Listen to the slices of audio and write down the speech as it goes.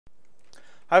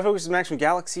Hi folks, it's Max from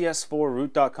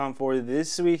GalaxyS4Root.com. For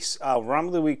this week's ROM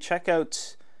of the week, check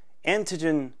out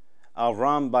Antigen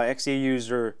ROM by XA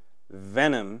user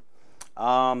Venom.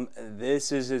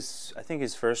 This is I think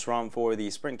his first ROM for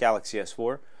the Sprint Galaxy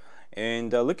S4,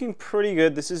 and looking pretty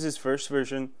good. This is his first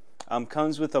version.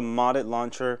 Comes with a modded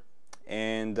launcher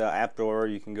and app drawer.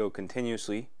 You can go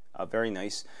continuously. Very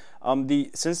nice.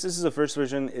 Since this is the first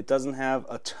version, it doesn't have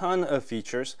a ton of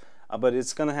features, but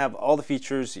it's going to have all the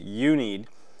features you need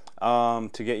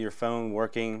to get your phone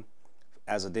working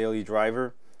as a daily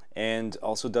driver, and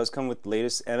also does come with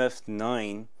latest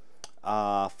MF9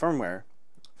 firmware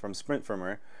from Sprint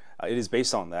firmware. It is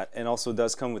based on that, and also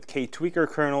does come with K-Tweaker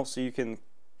kernel, so you can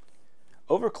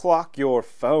overclock your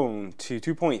phone to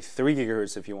 2.3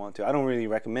 gigahertz if you want to. I don't really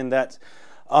recommend that.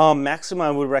 Maximum I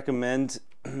would recommend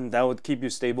that would keep you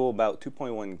stable about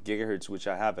 2.1 gigahertz, which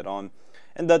I have it on,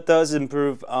 and that does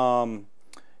improve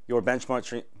your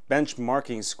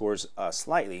benchmarking scores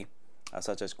slightly,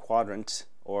 such as Quadrant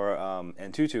or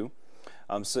Antutu,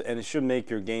 and it should make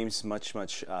your games much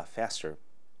faster.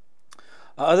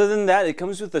 Other than that, it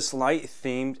comes with a slight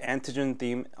themed Antigen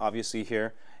theme, obviously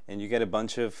here, and you get a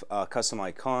bunch of custom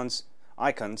icons,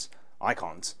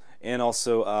 and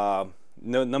also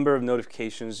number of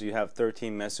notifications. You have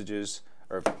 13 messages,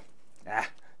 or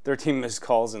 13 missed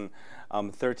calls and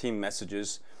 13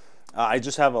 messages. I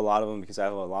just have a lot of them because I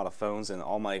have a lot of phones, and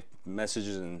all my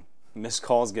messages and missed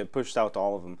calls get pushed out to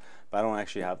all of them, but I don't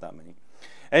actually have that many.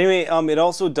 Anyway, it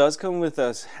also does come with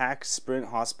a hack Sprint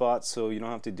hotspot, so you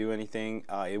don't have to do anything.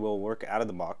 It will work out of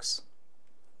the box,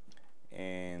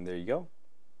 and there you go.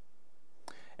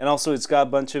 And also, it's got a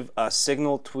bunch of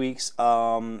signal tweaks.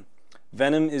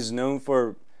 Venom is known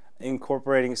for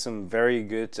incorporating some very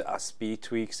good speed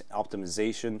tweaks,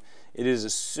 optimization. It is a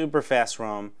super fast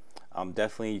ROM.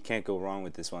 Definitely you can't go wrong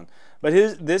with this one. But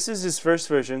this is his first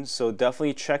version, so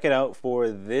definitely check it out for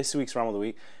this week's ROM of the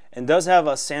week. And does have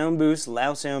a sound boost,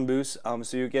 loud sound boost,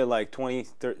 so you get like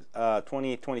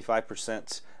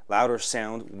 20-25% louder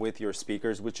sound with your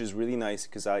speakers, which is really nice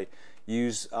because I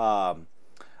use that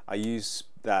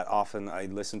often. I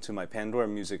listen to my Pandora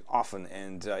music often,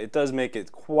 and it does make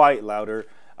it quite louder,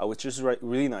 which is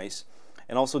really nice.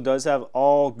 And also does have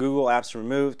all Google apps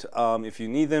removed. If you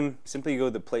need them, simply go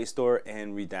to the Play Store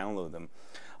and re-download them.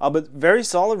 But very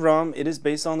solid ROM. It is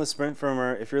based on the Sprint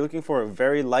firmware. If you're looking for a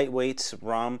very lightweight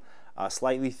ROM,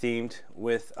 slightly themed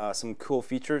with some cool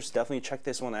features, definitely check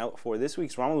this one out for this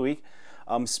week's ROM of the week.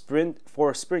 Sprint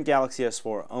Galaxy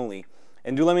S4 only.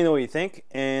 And do let me know what you think.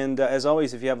 And as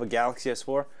always, if you have a Galaxy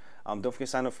S4, don't forget to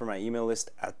sign up for my email list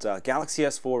at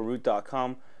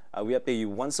GalaxyS4Root.com. We update you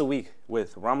once a week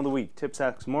with ROM of the week, tips,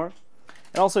 hacks, more.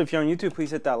 And also, if you're on YouTube,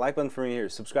 please hit that like button for me here,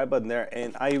 subscribe button there,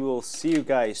 and I will see you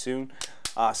guys soon.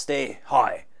 Stay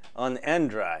high on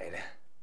Android.